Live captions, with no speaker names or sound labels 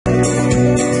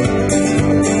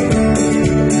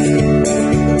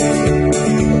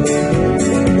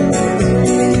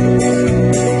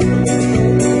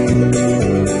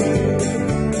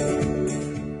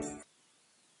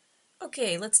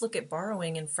look at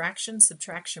borrowing in fraction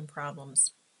subtraction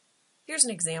problems. Here's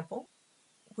an example.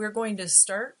 We're going to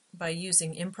start by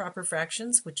using improper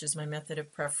fractions, which is my method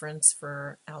of preference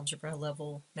for algebra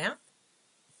level math.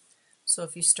 So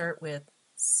if you start with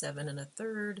 7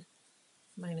 1/3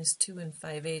 minus 2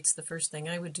 5/8, the first thing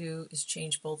I would do is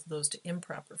change both of those to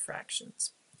improper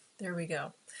fractions. There we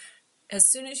go. As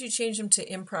soon as you change them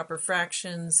to improper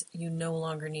fractions, you no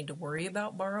longer need to worry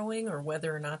about borrowing or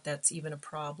whether or not that's even a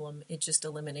problem. It just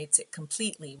eliminates it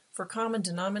completely. For common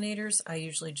denominators, I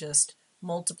usually just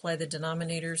multiply the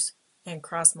denominators and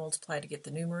cross multiply to get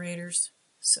the numerators.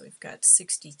 So we've got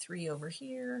 63 over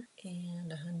here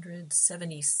and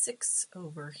 176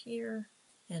 over here,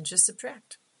 and just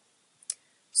subtract.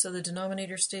 So the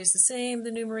denominator stays the same,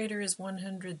 the numerator is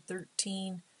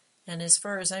 113. And as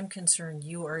far as I'm concerned,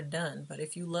 you are done. But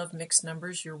if you love mixed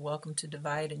numbers, you're welcome to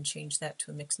divide and change that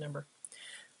to a mixed number.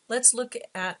 Let's look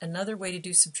at another way to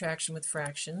do subtraction with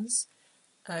fractions,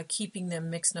 keeping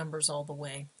them mixed numbers all the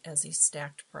way as a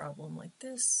stacked problem like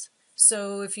this.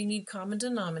 So if you need common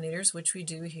denominators, which we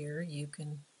do here, you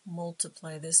can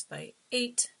multiply this by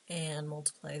 8 and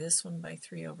multiply this one by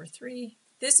 3 over 3.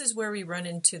 This is where we run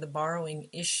into the borrowing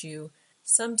issue.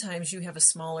 Sometimes you have a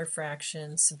smaller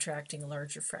fraction subtracting a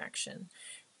larger fraction.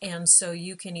 And so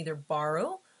you can either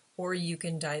borrow or you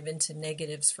can dive into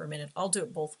negatives for a minute. I'll do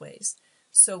it both ways.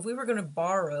 So if we were going to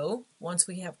borrow, once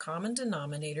we have common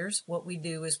denominators, what we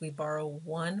do is we borrow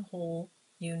one whole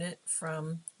unit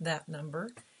from that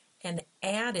number and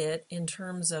add it in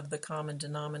terms of the common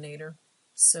denominator.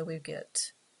 So we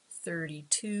get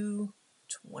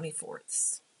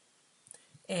 32/24.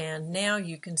 And now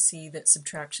you can see that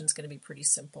subtraction is going to be pretty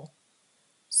simple.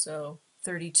 So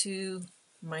 32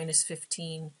 minus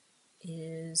 15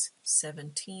 is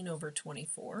 17 over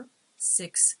 24.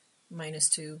 6 minus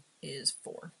 2 is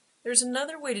 4. There's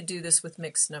another way to do this with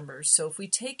mixed numbers. So if we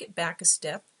take it back a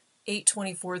step,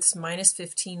 8/24 minus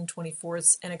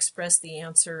 15/24 and express the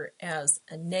answer as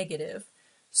a negative,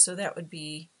 so that would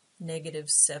be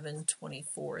negative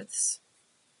 7/24.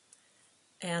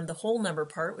 And the whole number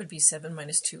part would be 7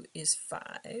 minus 2 is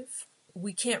 5.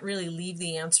 We can't really leave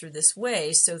the answer this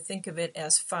way, so think of it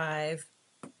as 5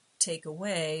 take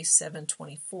away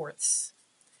 7/24.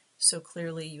 So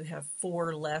clearly you have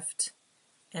 4 left,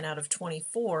 and out of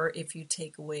 24, if you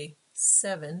take away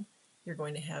 7, you're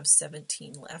going to have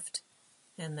 17 left,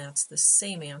 and that's the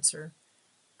same answer.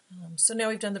 So now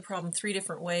we've done the problem 3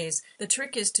 different ways. The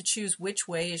trick is to choose which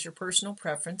way is your personal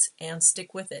preference and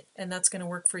stick with it. And that's going to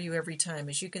work for you every time.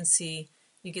 As you can see,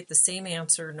 you get the same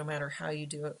answer no matter how you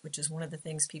do it, which is one of the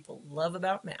things people love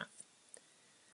about math.